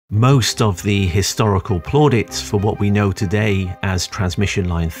Most of the historical plaudits for what we know today as transmission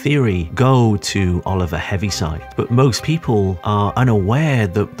line theory go to Oliver Heaviside, but most people are unaware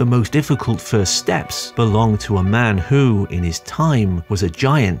that the most difficult first steps belong to a man who, in his time, was a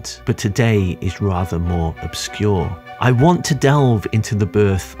giant, but today is rather more obscure. I want to delve into the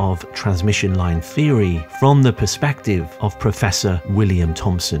birth of transmission line theory from the perspective of Professor William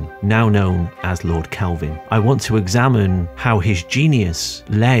Thomson, now known as Lord Kelvin. I want to examine how his genius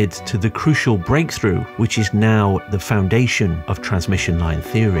led to the crucial breakthrough which is now the foundation of transmission line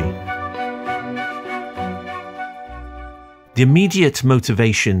theory. The immediate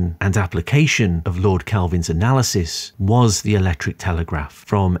motivation and application of Lord Kelvin's analysis was the electric telegraph.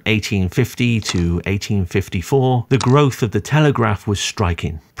 From 1850 to 1854, the growth of the telegraph was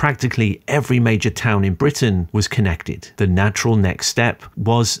striking. Practically every major town in Britain was connected. The natural next step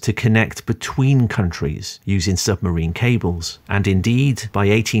was to connect between countries using submarine cables. And indeed, by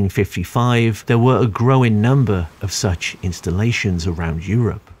 1855, there were a growing number of such installations around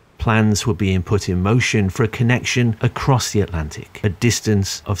Europe. Plans were being put in motion for a connection across the Atlantic, a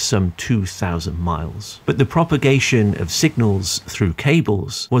distance of some 2,000 miles. But the propagation of signals through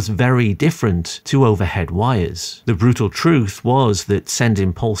cables was very different to overhead wires. The brutal truth was that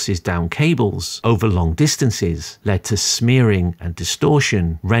sending pulses down cables over long distances led to smearing and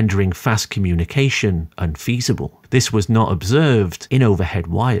distortion, rendering fast communication unfeasible. This was not observed in overhead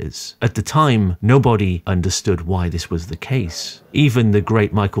wires. At the time, nobody understood why this was the case. Even the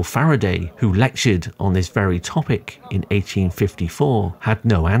great Michael Faraday, who lectured on this very topic in 1854, had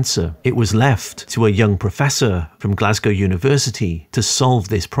no answer. It was left to a young professor from Glasgow University to solve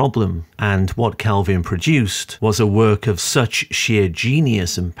this problem, and what Kelvin produced was a work of such sheer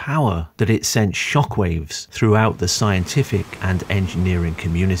genius and power that it sent shockwaves throughout the scientific and engineering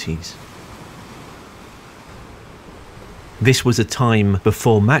communities. This was a time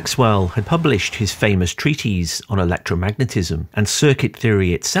before Maxwell had published his famous treatise on electromagnetism, and circuit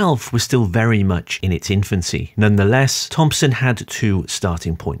theory itself was still very much in its infancy. Nonetheless, Thomson had two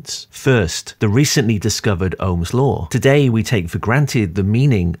starting points. First, the recently discovered Ohm's law. Today we take for granted the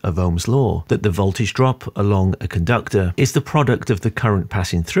meaning of Ohm's law, that the voltage drop along a conductor is the product of the current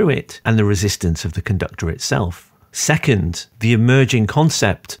passing through it and the resistance of the conductor itself. Second, the emerging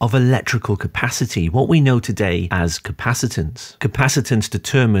concept of electrical capacity, what we know today as capacitance. Capacitance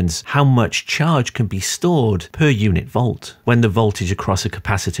determines how much charge can be stored per unit volt. When the voltage across a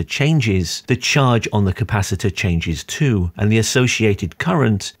capacitor changes, the charge on the capacitor changes too, and the associated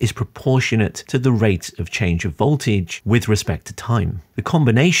current is proportionate to the rate of change of voltage with respect to time. The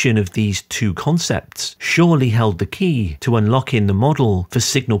combination of these two concepts surely held the key to unlocking the model for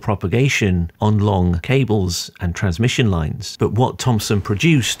signal propagation on long cables and transmission lines. But what Thomson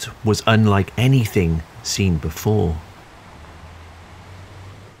produced was unlike anything seen before.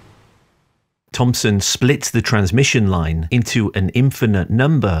 Thomson split the transmission line into an infinite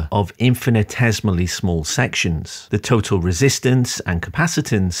number of infinitesimally small sections. The total resistance and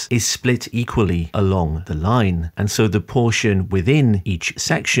capacitance is split equally along the line, and so the portion within each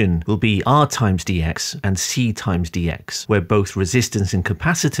section will be R times dx and C times dx, where both resistance and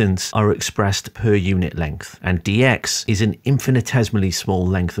capacitance are expressed per unit length, and dx is an infinitesimally small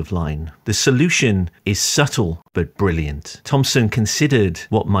length of line. The solution is subtle but brilliant. Thomson considered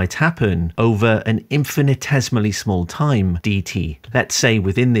what might happen over an infinitesimally small time, dt. Let's say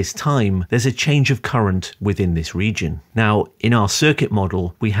within this time, there's a change of current within this region. Now, in our circuit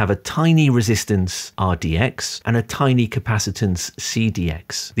model, we have a tiny resistance, Rdx, and a tiny capacitance,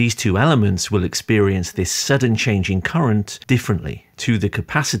 Cdx. These two elements will experience this sudden change in current differently. To the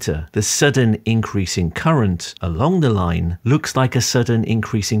capacitor, the sudden increase in current along the line looks like a sudden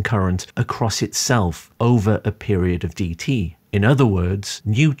increase in current across itself over a period of dt. In other words,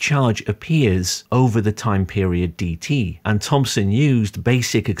 new charge appears over the time period dt, and Thomson used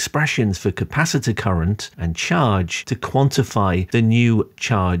basic expressions for capacitor current and charge to quantify the new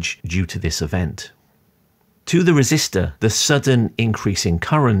charge due to this event. To the resistor, the sudden increase in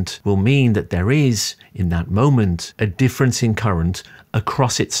current will mean that there is, in that moment, a difference in current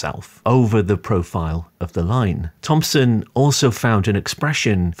across itself over the profile of the line. Thomson also found an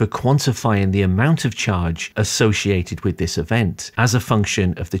expression for quantifying the amount of charge associated with this event as a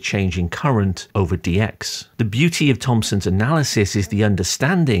function of the change in current over dx. The beauty of Thomson's analysis is the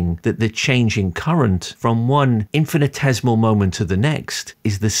understanding that the change in current from one infinitesimal moment to the next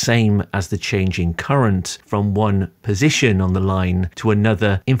is the same as the change in current from one position on the line to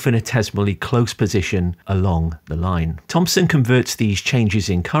another infinitesimally close position position along the line. Thomson converts these changes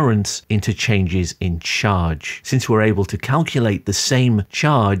in currents into changes in charge. Since we're able to calculate the same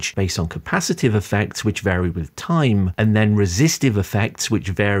charge based on capacitive effects which vary with time, and then resistive effects which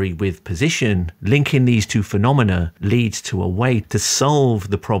vary with position, linking these two phenomena leads to a way to solve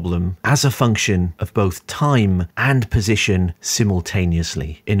the problem as a function of both time and position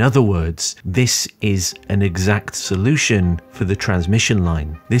simultaneously. In other words, this is an exact solution for the transmission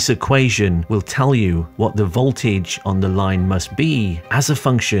line. This equation will tell you what the voltage on the line must be as a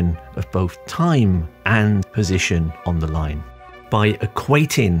function of both time and position on the line. By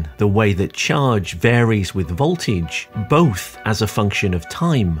equating the way that charge varies with voltage, both as a function of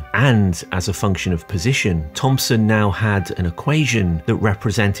time and as a function of position, Thomson now had an equation that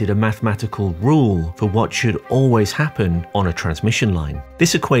represented a mathematical rule for what should always happen on a transmission line.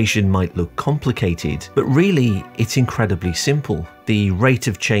 This equation might look complicated, but really it's incredibly simple. The rate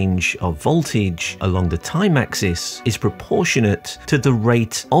of change of voltage along the time axis is proportionate to the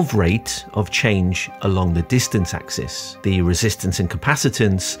rate of change along the distance axis. The resistance and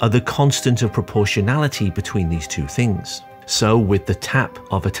capacitance are the constant of proportionality between these two things. So with the tap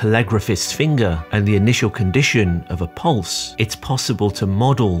of a telegraphist's finger and the initial condition of a pulse, it's possible to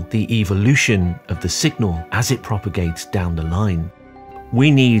model the evolution of the signal as it propagates down the line. We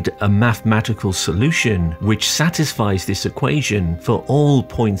need a mathematical solution which satisfies this equation for all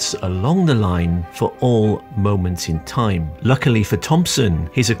points along the line for all moments in time. Luckily for Thomson,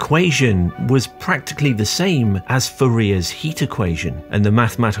 his equation was practically the same as Fourier's heat equation, and the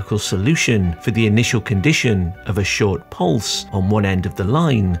mathematical solution for the initial condition of a short pulse on one end of the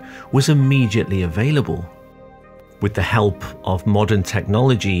line was immediately available. With the help of modern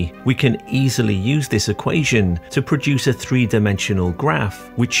technology, we can easily use this equation to produce a three-dimensional graph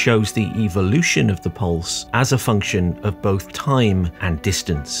which shows the evolution of the pulse as a function of both time and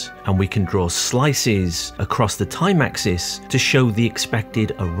distance. And we can draw slices across the time axis to show the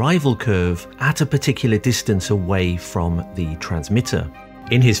expected arrival curve at a particular distance away from the transmitter.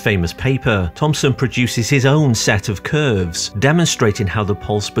 In his famous paper, Thomson produces his own set of curves, demonstrating how the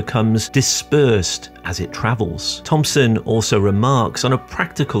pulse becomes dispersed as it travels. Thomson also remarks on a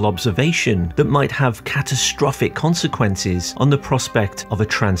practical observation that might have catastrophic consequences on the prospect of a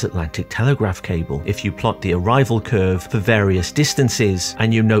transatlantic telegraph cable. If you plot the arrival curve for various distances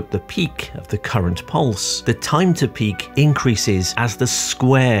and you note the peak of the current pulse, the time to peak increases as the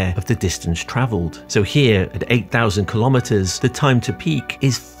square of the distance traveled. So here at 8,000 kilometers, the time to peak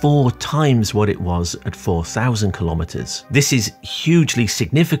is 4 times what it was at 4,000 kilometers. This is hugely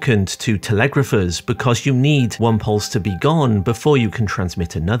significant to telegraphers because you need one pulse to be gone before you can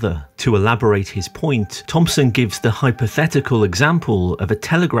transmit another. To elaborate his point, Thomson gives the hypothetical example of a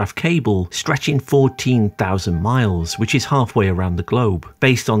telegraph cable stretching 14,000 miles, which is halfway around the globe.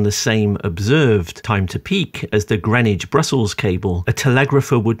 Based on the same observed time to peak as the Greenwich-Brussels cable, a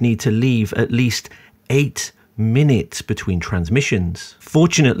telegrapher would need to leave at least 8 minutes between transmissions.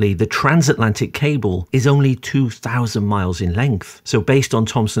 Fortunately, the transatlantic cable is only 2,000 miles in length, so based on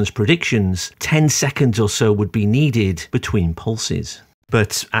Thomson's predictions, 10 seconds or so would be needed between pulses.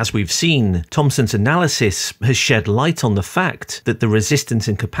 But as we've seen, Thomson's analysis has shed light on the fact that the resistance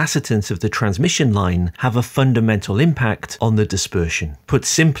and capacitance of the transmission line have a fundamental impact on the dispersion. Put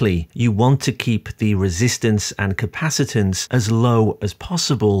simply, you want to keep the resistance and capacitance as low as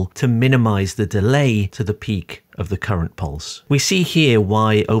possible to minimize the delay to the peak of the current pulse. We see here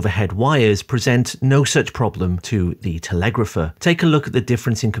why overhead wires present no such problem to the telegrapher. Take a look at the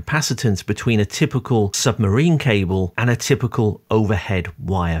difference in capacitance between a typical submarine cable and a typical overhead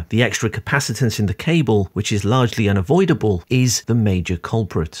wire. The extra capacitance in the cable, which is largely unavoidable, is the major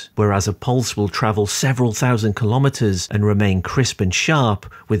culprit. Whereas a pulse will travel several thousand kilometers and remain crisp and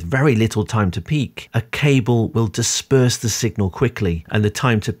sharp with very little time to peak, a cable will disperse the signal quickly, and the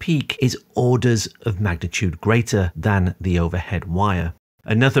time to peak is orders of magnitude greater than the overhead wire.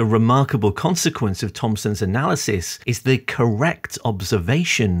 Another remarkable consequence of Thomson's analysis is the correct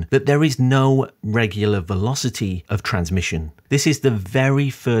observation that there is no regular velocity of transmission. This is the very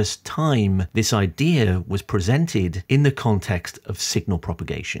first time this idea was presented in the context of signal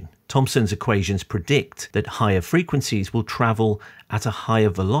propagation. Thomson's equations predict that higher frequencies will travel at a higher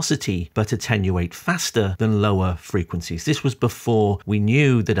velocity but attenuate faster than lower frequencies. This was before we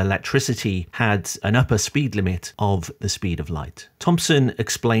knew that electricity had an upper speed limit of the speed of light. Thomson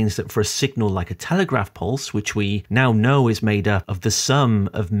explains that for a signal like a telegraph pulse, which we now know is made up of the sum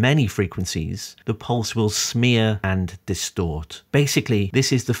of many frequencies, the pulse will smear and distort. Basically,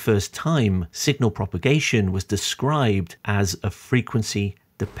 this is the first time signal propagation was described as a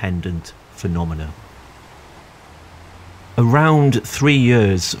frequency-dependent phenomena. Around 3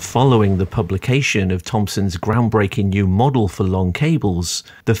 years following the publication of Thomson's groundbreaking new model for long cables,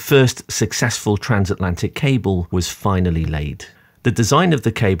 the first successful transatlantic cable was finally laid. The design of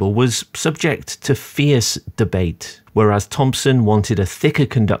the cable was subject to fierce debate. Whereas Thomson wanted a thicker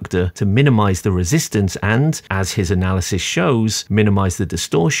conductor to minimize the resistance and, as his analysis shows, minimize the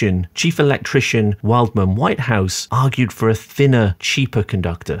distortion, Chief Electrician Wildman Whitehouse argued for a thinner, cheaper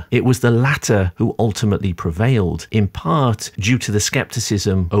conductor. It was the latter who ultimately prevailed, in part due to the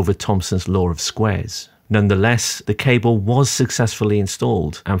skepticism over Thomson's law of squares. Nonetheless, the cable was successfully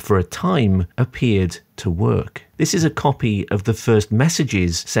installed and for a time appeared to work. This is a copy of the first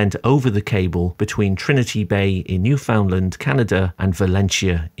messages sent over the cable between Trinity Bay in Newfoundland, Canada, and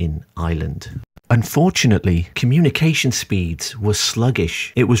Valentia in Ireland. Unfortunately, communication speeds were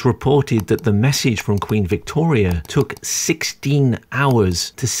sluggish. It was reported that the message from Queen Victoria took 16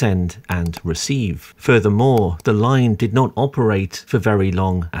 hours to send and receive. Furthermore, the line did not operate for very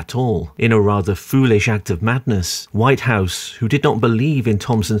long at all. In a rather foolish act of madness, Whitehouse, who did not believe in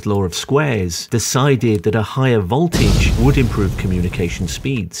Thomson's law of squares, decided that a higher voltage would improve communication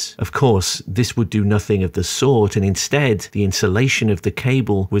speeds. Of course, this would do nothing of the sort, and instead, the insulation of the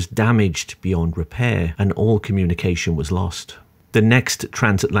cable was damaged beyond repair, and all communication was lost. The next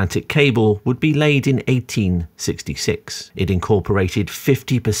transatlantic cable would be laid in 1866. It incorporated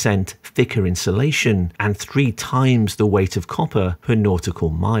 50% thicker insulation and 3 times the weight of copper per nautical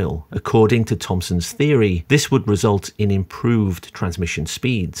mile. According to Thomson's theory, this would result in improved transmission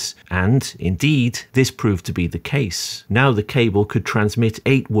speeds, and indeed, this proved to be the case. Now the cable could transmit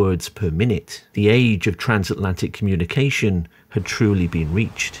 8 words per minute. The age of transatlantic communication had truly been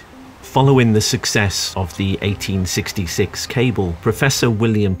reached. Following the success of the 1866 cable, Professor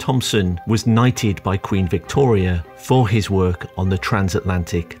William Thomson was knighted by Queen Victoria for his work on the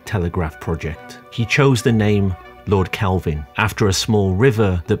Transatlantic Telegraph Project. He chose the name Lord Kelvin after a small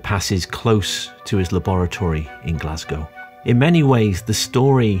river that passes close to his laboratory in Glasgow. In many ways, the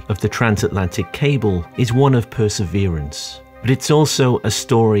story of the transatlantic cable is one of perseverance. But it's also a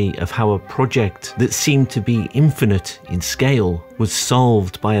story of how a project that seemed to be infinite in scale was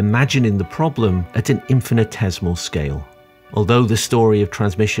solved by imagining the problem at an infinitesimal scale. Although the story of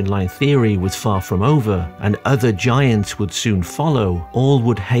transmission line theory was far from over, and other giants would soon follow, all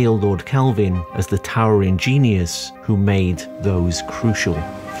would hail Lord Kelvin as the towering genius who made those crucial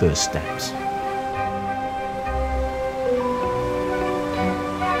first steps.